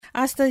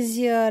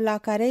Astăzi la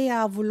Carei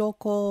a avut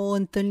loc o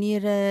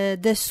întâlnire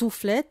de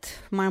suflet,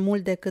 mai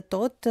mult decât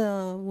tot.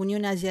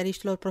 Uniunea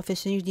Ziariștilor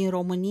Profesioniști din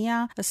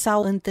România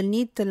s-au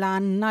întâlnit la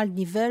un alt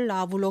nivel, a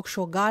avut loc și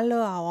o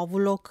gală, au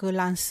avut loc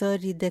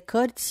lansări de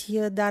cărți,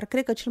 dar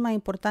cred că cel mai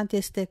important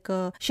este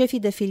că șefii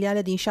de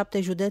filiale din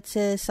 7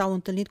 județe s-au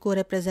întâlnit cu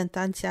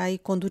reprezentanții ai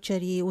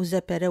conducerii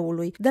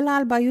UZPR-ului. De la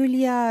Alba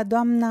Iulia,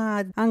 doamna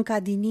Anca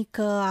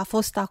Dinică a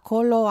fost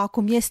acolo,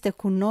 acum este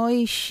cu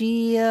noi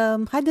și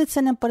haideți să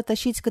ne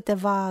împărtășiți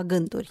câteva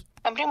gânduri.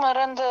 În primul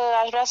rând,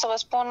 aș vrea să vă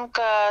spun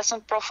că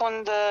sunt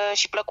profund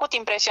și plăcut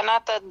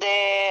impresionată de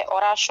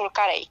orașul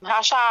Carei.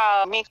 Așa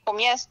mic cum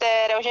este,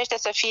 reușește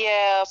să fie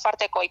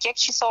foarte coiect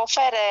și să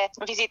ofere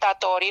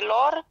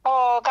vizitatorilor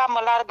o gamă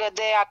largă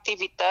de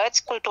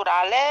activități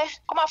culturale,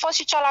 cum a fost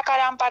și cea la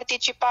care am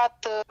participat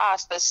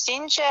astăzi.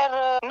 Sincer,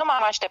 nu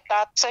m-am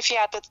așteptat să fie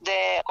atât de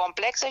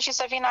complexă și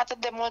să vină atât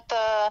de multă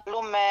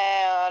lume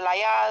la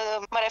ea.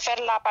 Mă refer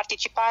la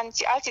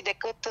participanți alții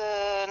decât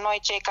noi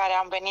cei care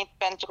am venit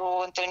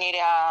pentru întâlniri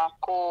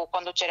cu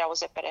conducerea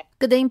UZPR.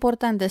 Cât de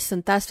importante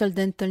sunt astfel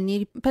de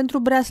întâlniri pentru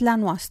breasla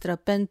noastră,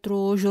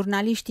 pentru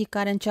jurnaliștii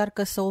care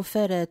încearcă să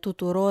ofere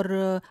tuturor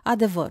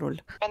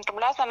adevărul? Pentru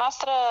breasla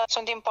noastră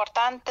sunt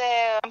importante,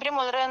 în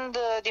primul rând,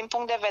 din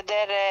punct de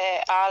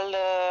vedere al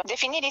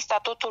definirii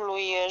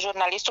statutului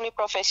jurnalistului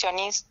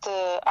profesionist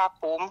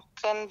acum,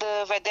 când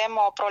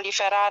vedem o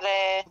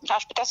proliferare,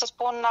 aș putea să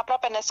spun,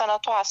 aproape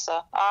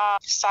nesănătoasă a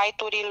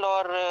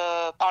site-urilor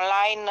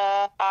online,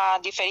 a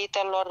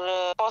diferitelor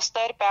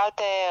postări pe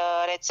alte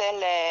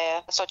rețele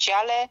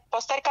sociale,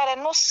 postări care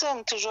nu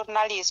sunt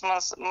jurnalism.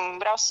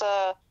 Vreau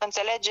să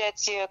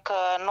înțelegeți că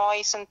noi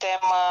suntem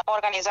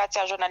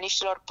organizația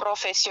jurnaliștilor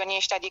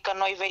profesioniști, adică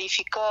noi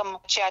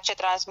verificăm ceea ce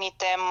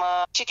transmitem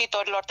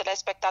cititorilor,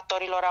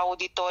 telespectatorilor,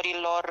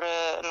 auditorilor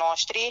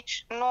noștri.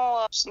 Nu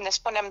ne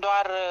spunem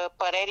doar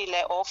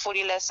părerile,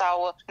 ofurile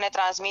sau ne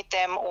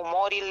transmitem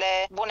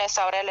umorile, bune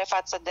sau rele,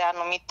 față de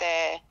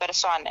anumite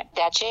persoane.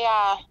 De aceea,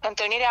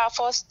 întâlnirea a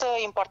fost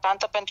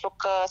importantă pentru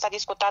că s-a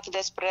discutat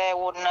despre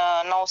un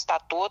nou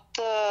statut,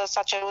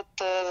 s-a cerut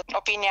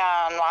opinia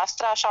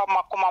noastră, așa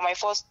cum au mai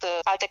fost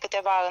alte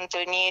câteva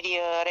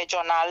întâlniri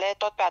regionale,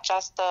 tot pe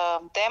această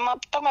temă,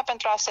 tocmai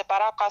pentru a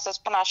separa, ca să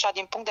spun așa,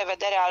 din punct de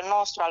vedere al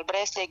nostru, al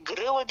breslei,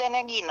 grâul de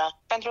neghină.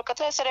 Pentru că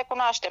trebuie să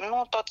recunoaștem,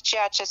 nu tot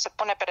ceea ce se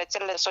pune pe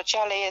rețelele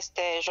sociale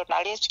este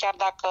jurnalism, chiar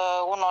dacă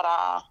unora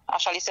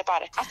așa li se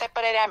pare. Asta e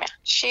părerea mea.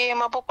 Și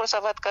mă bucur să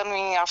văd că nu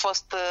a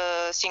fost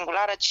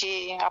singulară, ci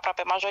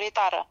aproape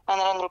majoritară în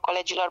rândul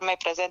colegilor mei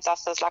prezenți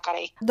astăzi la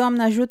Carei.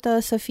 Doamne ajută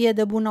să fie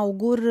de bun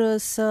augur,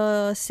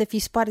 să se fi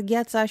spart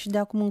gheața și de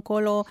acum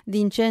încolo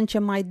din ce în ce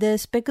mai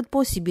des, pe cât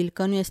posibil,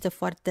 că nu este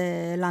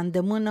foarte la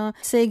îndemână,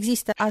 să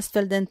existe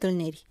astfel de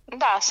întâlniri.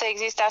 Da, să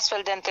existe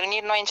astfel de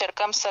întâlniri. Noi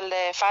încercăm să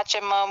le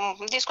facem,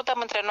 discutăm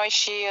între noi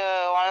și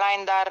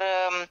online, dar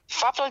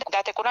faptul de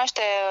a te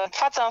cunoaște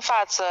față în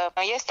față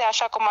este,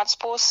 așa cum ați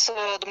spus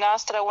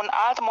dumneavoastră, un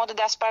alt mod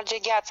de a sparge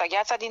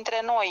gheața dintre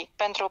noi.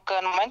 Pentru că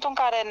în momentul în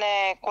care ne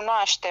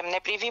cunoaștem, ne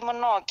privim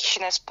în ochi și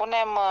ne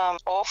spunem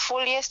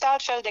oful, este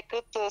altfel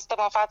decât stăm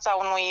în fața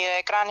unui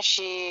ecran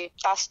și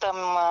tastăm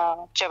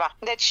ceva.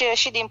 Deci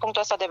și din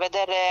punctul ăsta de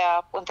vedere,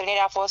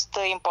 întâlnirea a fost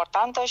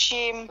importantă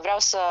și vreau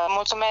să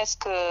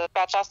mulțumesc pe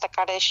această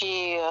care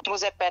și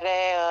UZPR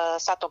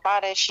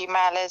Satopare și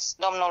mai ales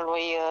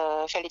domnului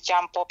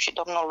Felician Pop și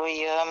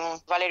domnului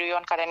Valeriu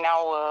Ion, care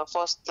ne-au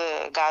fost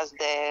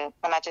gazde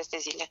în aceste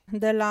zile.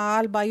 De la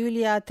Alba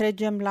Iulia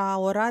trecem la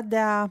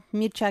Oradea,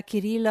 Mircea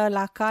Chirilă,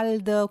 la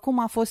Cald. Cum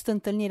a fost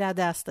întâlnirea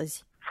de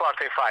astăzi?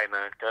 Foarte faină,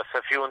 ca să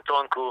fiu în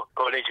ton cu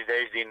colegii de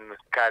aici din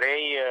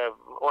Carei,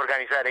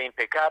 organizare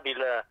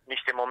impecabilă,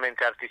 niște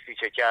momente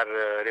artistice chiar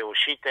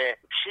reușite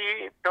și,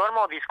 pe urmă,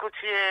 o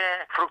discuție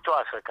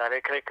fructuoasă, care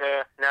cred că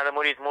ne-a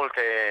lămurit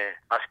multe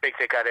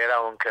aspecte care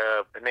erau încă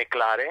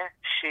neclare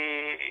și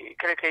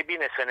cred că e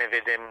bine să ne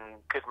vedem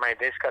cât mai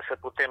des ca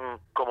să putem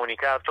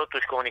comunica.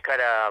 Totuși,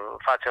 comunicarea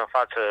față în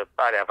față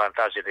are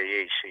avantajele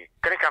ei și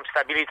cred că am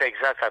stabilit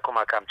exact acum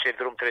cam ce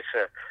drum trebuie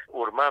să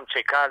urmăm,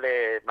 ce cale,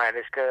 mai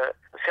ales că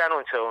se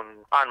anunță un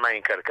an mai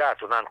încărcat,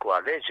 un an cu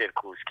alegeri,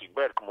 cu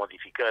schimbări, cu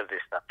modificări de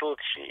statut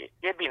și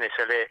e bine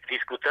să le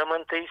discutăm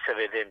întâi, să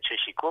vedem ce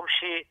și cum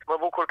și mă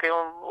bucur că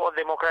e o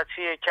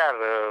democrație chiar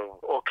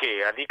ok,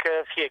 adică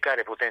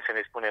fiecare putem să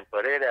ne spunem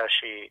părerea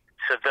și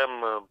să dăm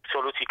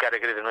soluții care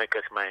credem noi că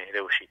sunt mai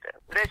reușite.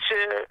 Deci,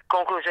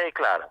 concluzia e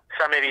clară,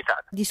 s-a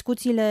meritat.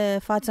 Discuțiile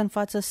față în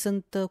față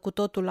sunt cu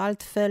totul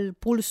altfel,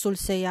 pulsul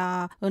se ia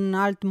în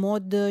alt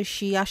mod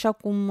și, așa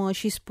cum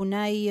și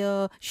spuneai,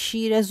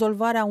 și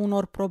rezolvarea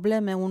unor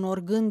probleme, unor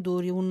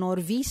gânduri, unor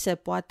vise,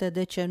 poate,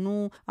 de ce nu,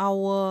 au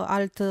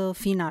alt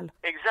final.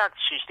 Exact,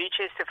 și știi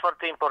ce este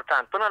foarte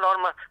important? Până la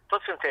urmă,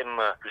 toți suntem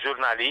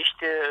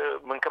jurnaliști,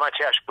 mâncăm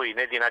aceeași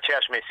pâine, din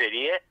aceeași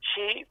meserie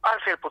și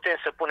altfel putem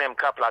să punem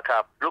cap la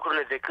cap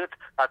lucrurile decât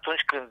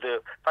atunci când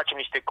facem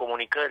niște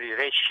comunicări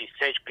reci și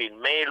seci prin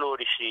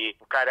mail-uri și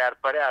care ar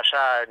părea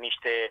așa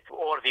niște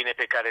ordine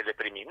pe care le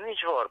primim.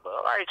 Nici vorbă.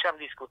 Aici am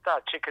discutat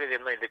ce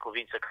credem noi de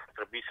cuvință că ar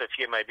trebui să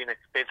fie mai bine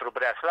pentru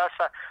breasla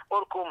asta.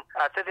 Oricum,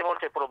 atât de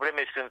multe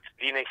probleme sunt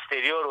din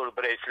exteriorul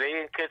breslei,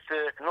 încât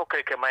nu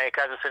cred că mai e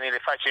cazul să ne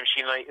le facem și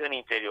noi în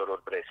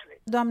interiorul breslei.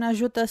 Doamne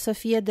ajută să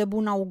fie de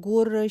bun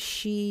augur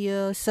și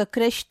să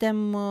creștem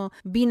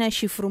bine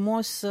și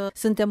frumos.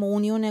 Suntem o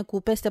uniune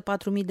cu peste 4.000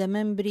 de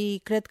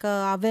membri. Cred că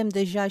avem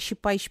deja și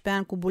 14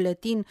 ani cu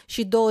buletin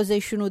și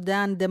 21 de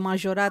ani de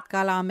majorat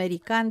ca la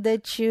american,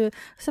 deci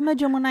să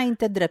mergem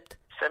înainte drept.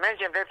 Să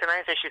mergem drept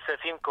înainte și să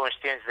fim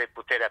conștienți de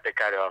puterea pe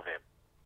care o avem.